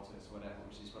society's fault or it's whatever,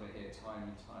 which is what I hear time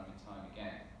and time and time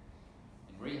again.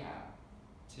 In rehab,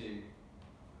 to,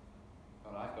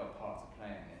 well, I've got a part to play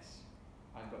in this.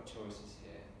 I've got choices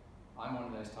here. I'm one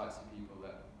of those types of people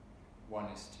that one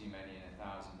is too many and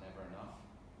 1,000 never enough.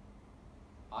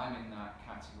 I'm in that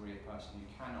category of person who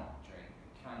cannot drink,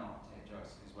 who cannot take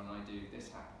drugs, because when I do,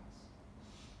 this happens.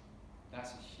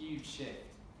 That's a huge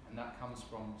shift, and that comes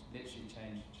from literally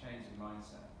change in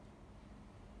mindset.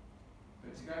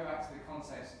 But to go back to the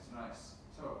context of tonight's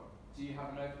talk, do you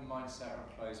have an open mindset or a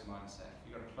closed mindset? If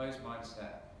you've got a closed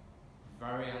mindset,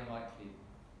 very unlikely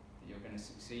that you're going to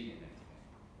succeed in anything,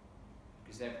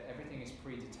 because everything is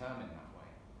predetermined that way.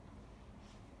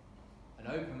 An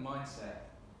open mindset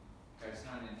goes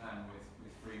hand in hand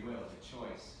with free will, the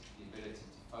choice, the ability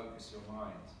to focus your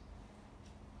mind,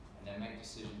 and then make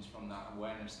decisions from that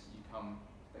awareness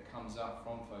that comes up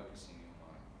from focusing your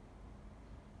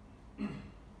mind.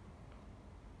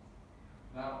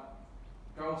 Now,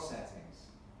 goal settings.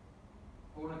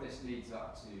 All of this leads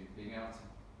up to being able to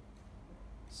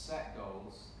set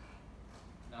goals.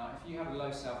 Now, if you have a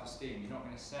low self-esteem, you're not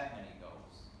going to set many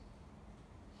goals.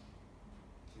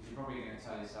 So you're probably going to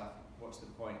tell yourself, what's the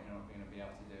point, you're not going to be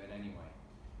able to do it anyway.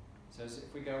 So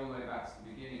if we go all the way back to the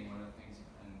beginning, one of the things,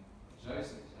 and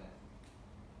Joseph said,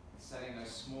 setting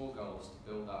those small goals to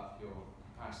build up your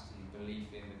capacity and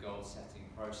belief in the goal setting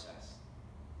process.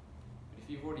 But if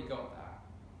you've already got that,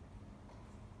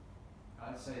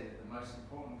 I'd say that the most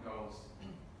important goals,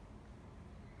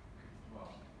 well,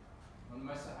 one of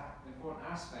the most important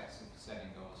aspects of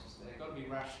setting goals is that they've got to be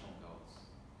rational goals.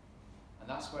 And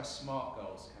that's where SMART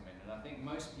goals come in. And I think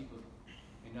most people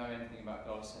who know anything about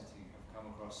goal setting have come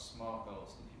across SMART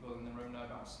goals. Do people in the room know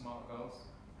about SMART goals?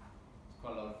 There's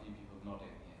quite a lot of you people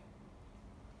nodding here.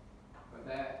 But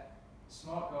they're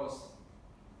SMART goals.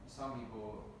 Some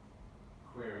people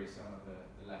query some of the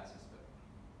letters, but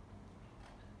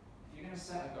if you're going to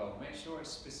set a goal, make sure it's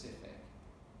specific.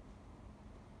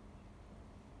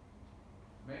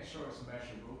 Make sure it's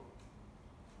measurable,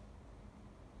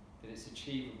 that it's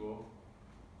achievable,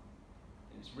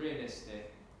 that it's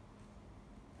realistic,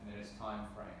 and that it's time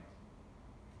framed.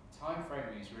 Time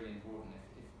framing is really important.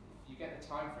 If you get the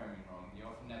time framing wrong, you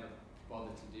often never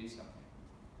bother to do something.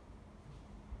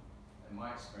 In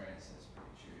my experience, that's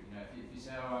pretty true. You know, if you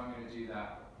say, oh, I'm going to do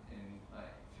that in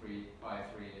like 3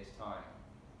 years' time,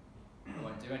 I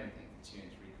won't do anything for 2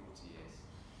 3/4 years.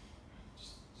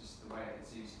 Just the way it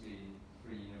seems to be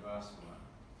pretty universal.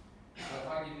 So if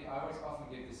I always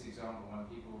often give this example when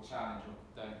people challenge or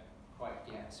don't quite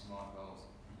get SMART goals.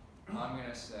 I'm going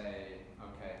to say,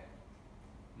 okay,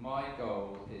 my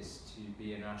goal is to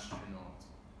be an astronaut.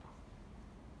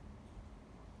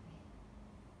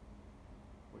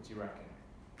 What do you reckon?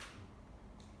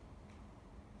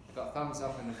 I've got thumbs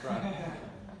up in the front.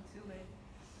 Too late.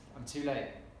 I'm too late.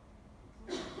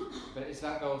 But is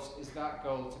that goal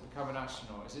to become an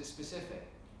astronaut? Is it specific?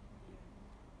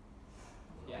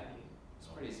 Yeah, it's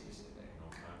pretty specific.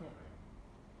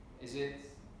 Is it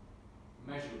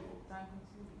measurable? Time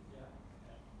consuming.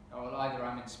 Yeah. Oh, well, either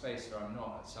I'm in space or I'm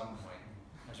not at some point.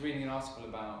 I was reading an article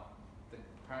about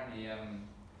apparently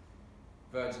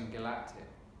Virgin Galactic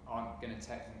aren't going to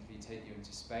technically take you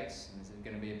into space, and there's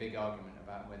going to be a big argument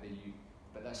about whether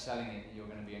but they're selling it that you're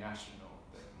going to be an astronaut.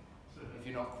 But if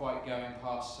you're not quite going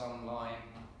past some line,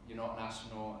 you're not an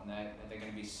astronaut, and they're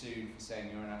going to be sued for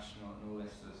saying you're an astronaut and all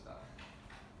this sort of stuff.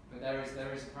 But there is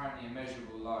apparently a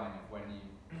measurable line of when you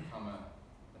become I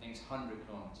think it's 100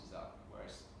 kilometres up,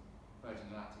 whereas Virgin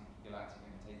Galactic are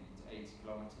going to take you to 80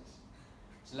 kilometres.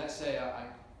 So let's say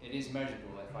it is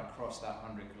measurable if I cross that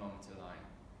 100 kilometre line.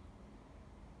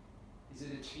 Is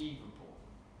it achievable?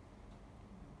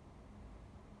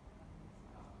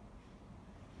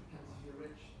 Depends if you're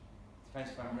rich.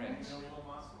 Depends if I'm rich. Elon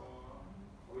Musk or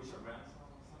Richard Branson or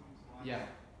something like Yeah.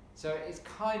 So it's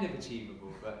kind of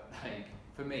achievable, but like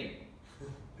for me,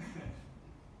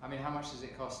 I mean, how much does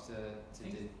it cost to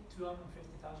do? $250,000.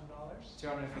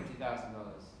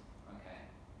 $250,000. Okay.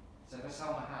 So if I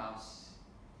sell my house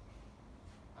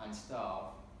and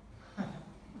starve,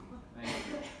 maybe.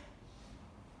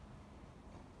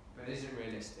 But is it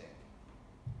realistic?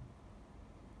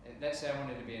 Let's say I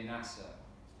wanted to be a NASA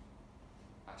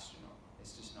astronaut.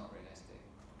 It's just not realistic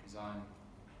because I'm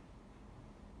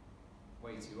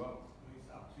way too old. It's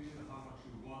up to you how much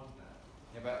you want that.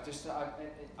 Yeah, but just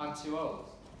I'm too old.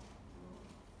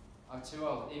 I'm too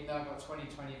old. Even though I've got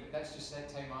 20/20, let's just say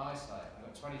take my eyesight. I've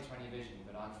got 20/20 vision,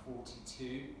 but I'm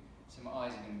 42, so my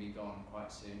eyes are going to be gone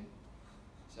quite soon.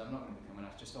 So I'm not going to become an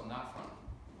astronaut. Just on that front,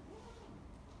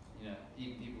 you know,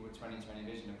 even people with 20/20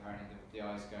 vision, apparently the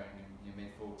eyes going in your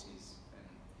mid-40s, and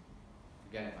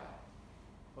forget about it.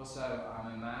 Also, I'm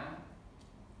a man.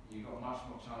 You've got much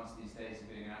more chance these days of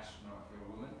being an astronaut if you're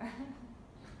a woman,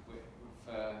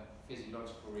 for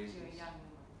physiological reasons. You're a young woman.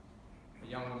 A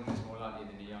young woman is more likely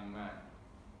than a young man.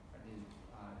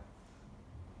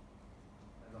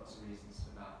 There are lots of reasons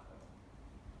for that.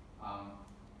 But,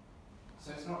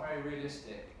 so it's not very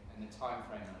realistic, and the time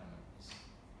frame element is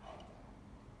hard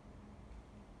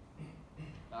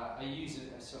there. I use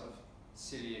a sort of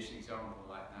silly-ish example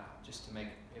like that, just to make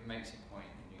it makes a point,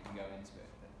 and you can go into it.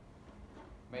 But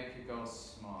make your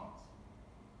goals smart.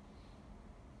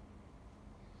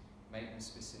 Make them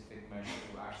specific,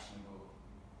 measurable, actionable,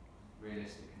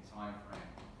 realistic in time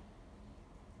frame,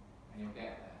 and you'll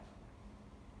get there.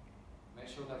 Make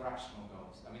sure they're rational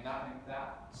goals. I mean,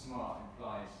 that smart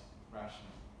implies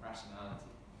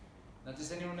rationality. Now,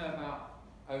 does anyone know about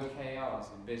OKRs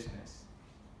in business?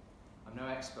 I'm no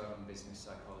expert on business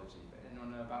psychology, but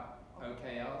anyone know about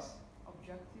OKRs?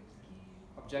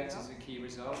 Objectives and key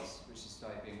results, which is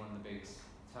like being one of the biggest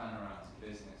turnarounds in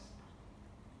business.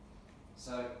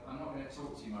 So I'm not going to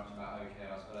talk too much about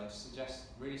OKRs, but I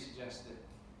really suggest that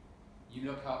you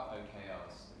look up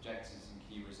OKRs, objectives and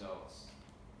key results,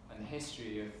 and the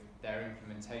history of their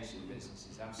implementation in business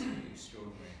is absolutely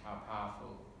extraordinary, how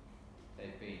powerful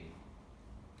they've been.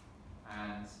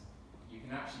 And you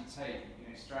can actually you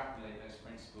can extrapolate those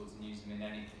principles and use them in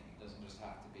anything. It doesn't just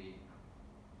have to be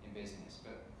in business.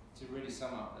 But to really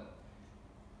sum up that,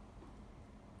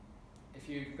 if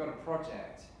you've got a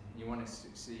project and you want to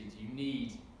succeed, you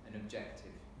need an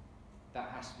objective. That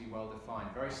has to be well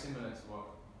defined. Very similar to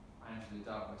what Angela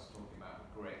Doug was talking about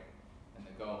with grit and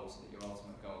the goals, that your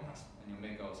ultimate goal and your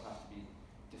mid goals have to be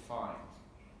defined.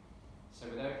 So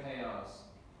with OKRs,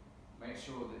 make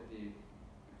sure that the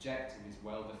objective is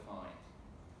well defined.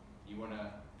 You want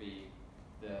to be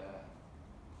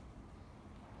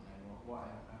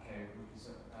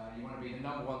you want to be the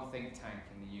 #1 think tank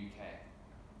in the UK.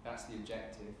 That's the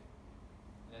objective.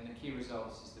 And then the key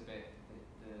results is the bit,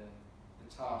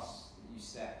 the tasks that you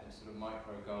set, the sort of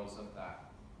micro goals of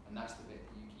that, and that's the bit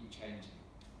that you keep changing.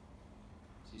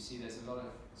 So you see there's a lot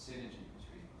of synergy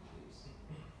between these.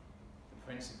 The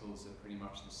principles are pretty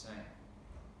much the same.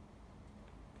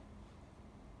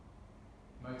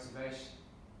 Motivation.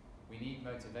 We need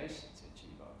motivation to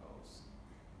achieve our goals.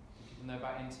 Do people know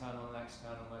about internal and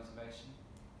external motivation?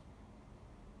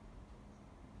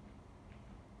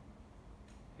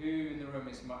 Who in the room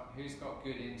who's got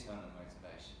good internal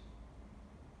motivation?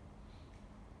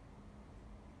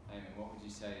 Eamon, what would you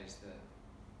say is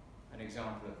an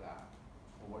example of that,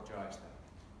 or what drives that?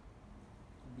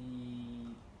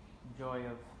 The joy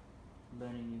of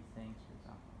learning new things, for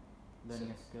example.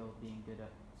 Learning a skill, being good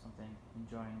at something,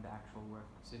 enjoying the actual work.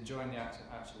 So enjoying the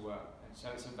actual work, and so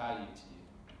it's a value to you.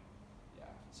 Yeah.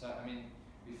 So I mean,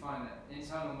 we find that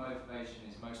internal motivation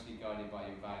is mostly guided by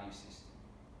your value system.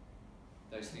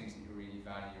 Those things that you really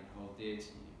value and hold dear to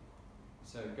you.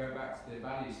 So go back to the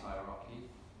values hierarchy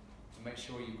and make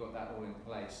sure you've got that all in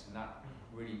place, and that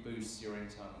really boosts your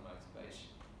internal motivation.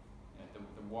 You know,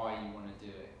 the why you want to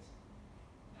do it,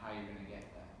 and how you're going to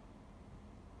get there,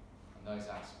 and those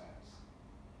aspects.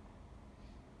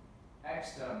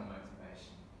 External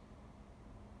motivation.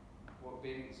 What would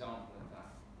be an example of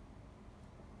that?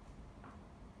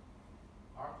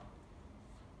 Art?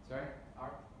 Sorry?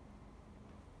 Art?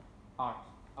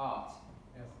 Art.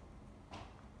 Yes.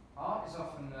 Art is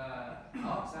often,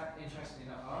 interestingly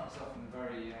enough, art is often a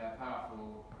very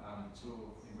powerful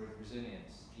tool in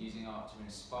resilience, using art to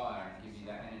inspire and give you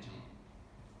that energy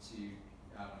to,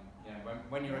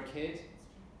 when you're a kid,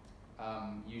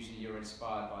 usually you're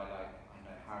inspired by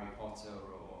Harry Potter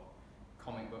or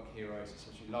comic book heroes,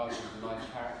 such larger than life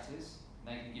characters. And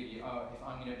they can give you, if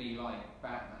I'm going to be like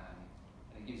Batman,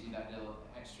 and it gives you that little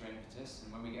extra impetus.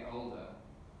 And when we get older,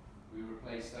 we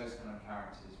replace those kind of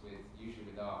characters usually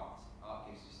with art. Art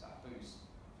gives us that boost.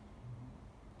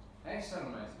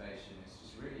 External motivation is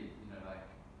just really,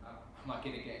 am I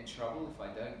going to get in trouble if I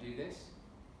don't do this?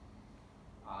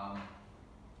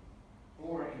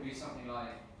 Or it could be something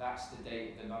like, that's the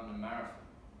date of the London Marathon.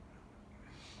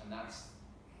 And that's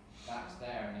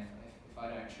there, and if I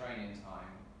don't train in time,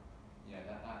 you know,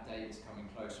 that date is coming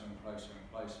closer and closer and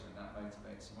closer, and that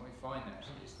motivates. And what we find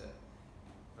actually is that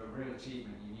for real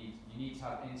achievement, you need to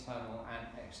have internal and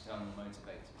external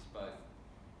motivators, both.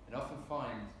 And often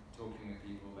find, talking with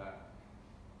people, that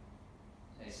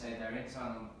they say their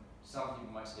internal, some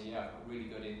people might say, yeah, I've got really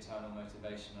good internal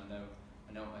motivation, I know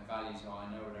what my values are,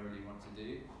 I know what I really want to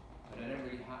do, but I don't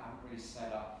really haven't really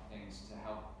set up things to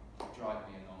help drive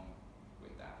me along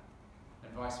with that.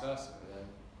 And vice versa.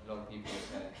 A lot of people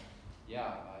say,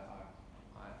 yeah,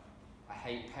 I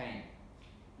hate pain,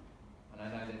 and I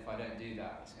know that if I don't do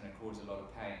that, it's going to cause a lot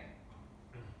of pain.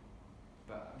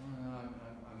 But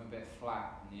I'm a bit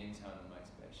flat in the internal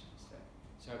motivations there.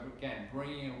 So again,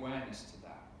 bringing awareness to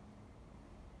that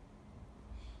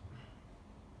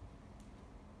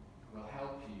will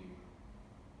help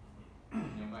you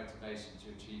in your motivation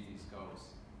to achieve these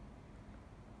goals.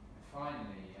 And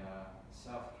finally,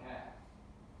 self-care.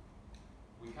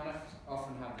 We kind of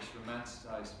often have this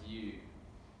romanticized view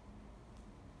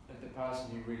of the person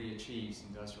who really achieves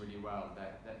and does really well,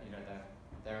 that you know,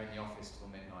 they're in the office till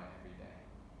midnight every day,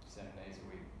 7 days a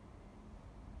week.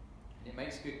 And it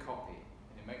makes good copy,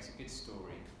 and it makes a good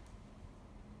story.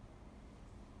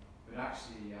 But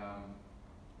actually,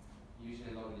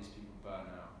 usually a lot of these people burn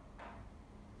out.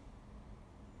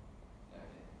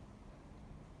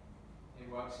 It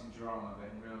works in drama, but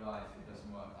in real life it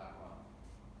doesn't work that well.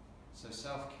 So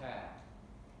self-care,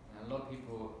 and a lot of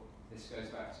people, this goes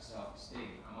back to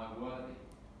self-esteem. Am I worthy?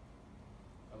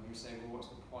 And we say, well, what's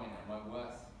the point? Am I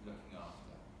worth looking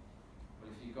after? Well,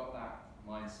 if you've got that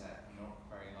mindset, you're not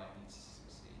very likely to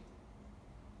succeed.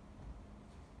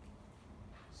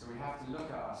 So we have to look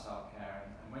at our self-care,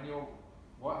 and when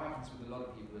what happens with a lot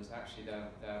of people is actually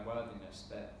their worthiness,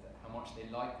 that how much they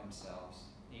like themselves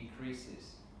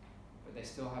increases, but they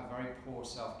still have very poor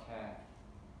self-care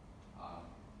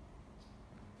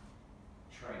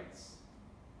traits.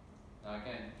 Now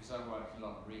again, because I work a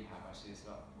lot in rehab, I see this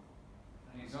a lot.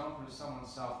 An example of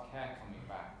someone's self-care coming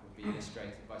back would be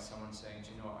illustrated by someone saying, do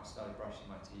you know what, I started brushing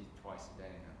my teeth twice a day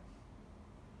now.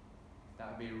 That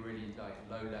would be a really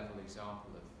low-level example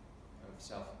of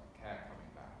self-care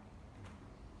coming back.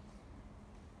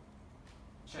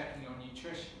 Checking your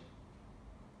nutrition.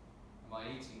 Am I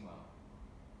eating well?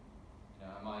 You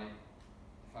know,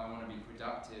 if I want to be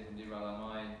productive and do well, am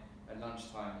I at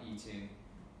lunchtime eating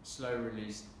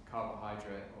slow-release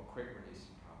carbohydrate or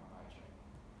quick-releasing carbohydrate?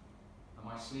 Am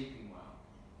I sleeping well?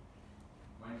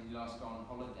 When did you last go on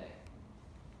holiday?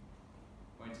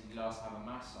 When did you last have a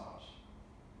massage,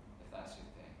 if that's your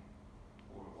thing?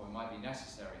 Or it might be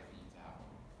necessary for you to have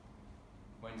one.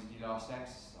 When did you last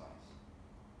exercise?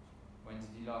 When did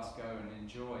you last go and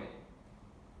enjoy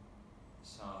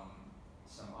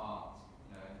some art?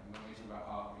 You know, when we talk about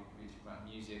art, we talk about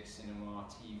music, cinema,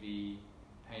 TV,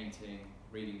 painting,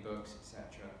 reading books,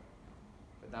 etc.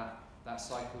 But that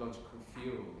psychological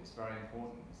fuel is very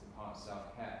important as a part of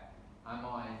self-care.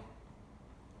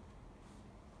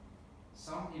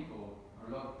 Some people, or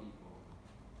a lot of people,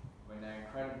 when they're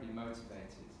incredibly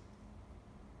motivated,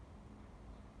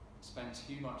 spend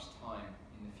too much time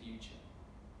in the future.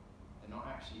 They're not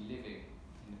actually living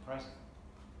in the present.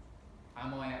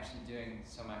 Am I actually doing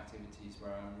some activities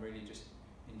where I'm really just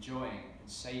enjoying and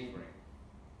savouring?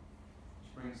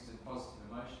 Which brings to positive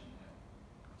emotion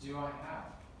now. Do I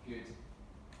have good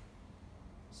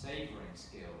savouring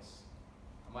skills?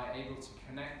 Am I able to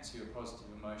connect to a positive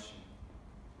emotion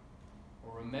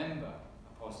or remember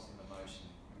a positive emotion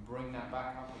and bring that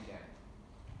back up again?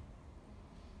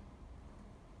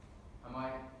 Am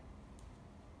I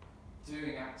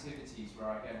doing activities where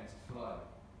I get into flow?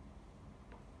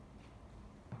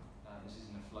 This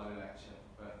isn't a flow lecture,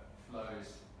 but flow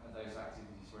is those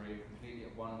activities where you're completely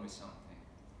at one with something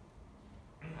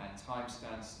and time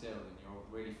stands still and you're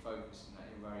really focused and at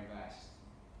your very best.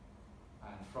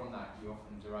 And from that you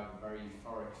often derive a very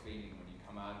euphoric feeling when you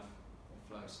come out of the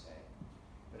flow state.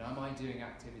 But am I doing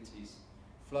activities?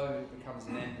 Flow becomes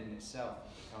an end in itself.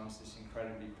 It becomes this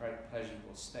incredibly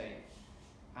pleasurable state.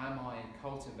 Am I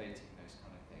cultivating those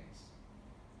kind of things?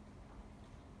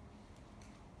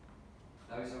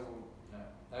 Those are all,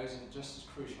 those are just as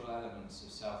crucial elements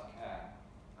of self-care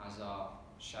as are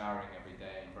showering every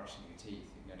day and brushing your teeth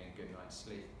and getting a good night's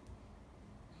sleep.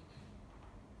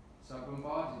 So I've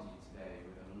bombarded you today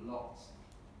with a lot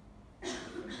of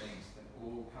different things that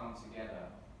all come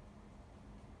together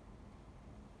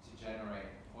to generate,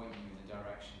 point you in the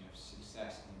direction of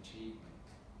success and achievement.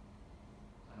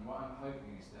 And what I'm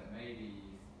hoping is that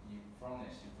maybe from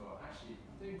this, you thought, actually,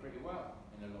 I'm doing pretty well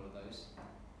in a lot of those.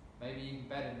 Maybe even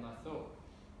better than I thought.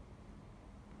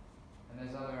 And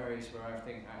there's other areas where I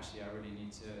think, actually, I really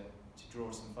need to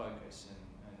draw some focus and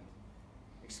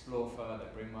explore further,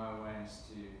 bring my awareness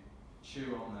to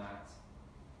chew on that.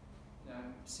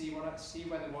 See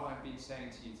whether what I've been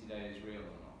saying to you today is real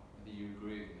or not, whether you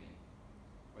agree with me,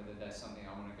 whether there's something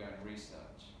I want to go and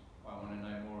research, or I want to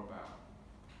know more about.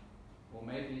 Or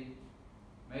maybe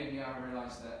I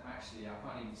realise that actually I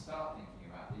can't even start thinking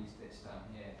about these bits down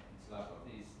here until I've got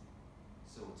these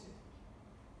sorted.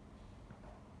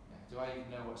 Do I even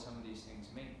know what some of these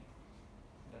things mean?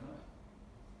 I don't know.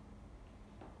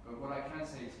 But what I can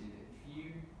say to you, that if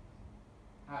you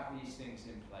have these things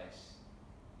in place,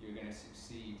 you're going to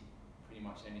succeed pretty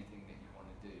much anything that you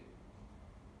want to do.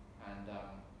 And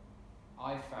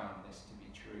I found this to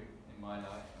be true in my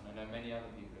life, and I know many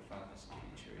other people have found this to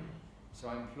be true.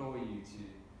 So I implore you to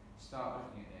start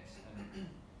looking at this, and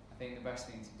I think the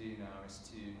best thing to do now is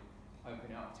to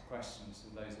open it up to questions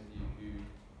for those of you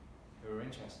who are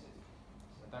interested.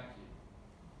 So thank you.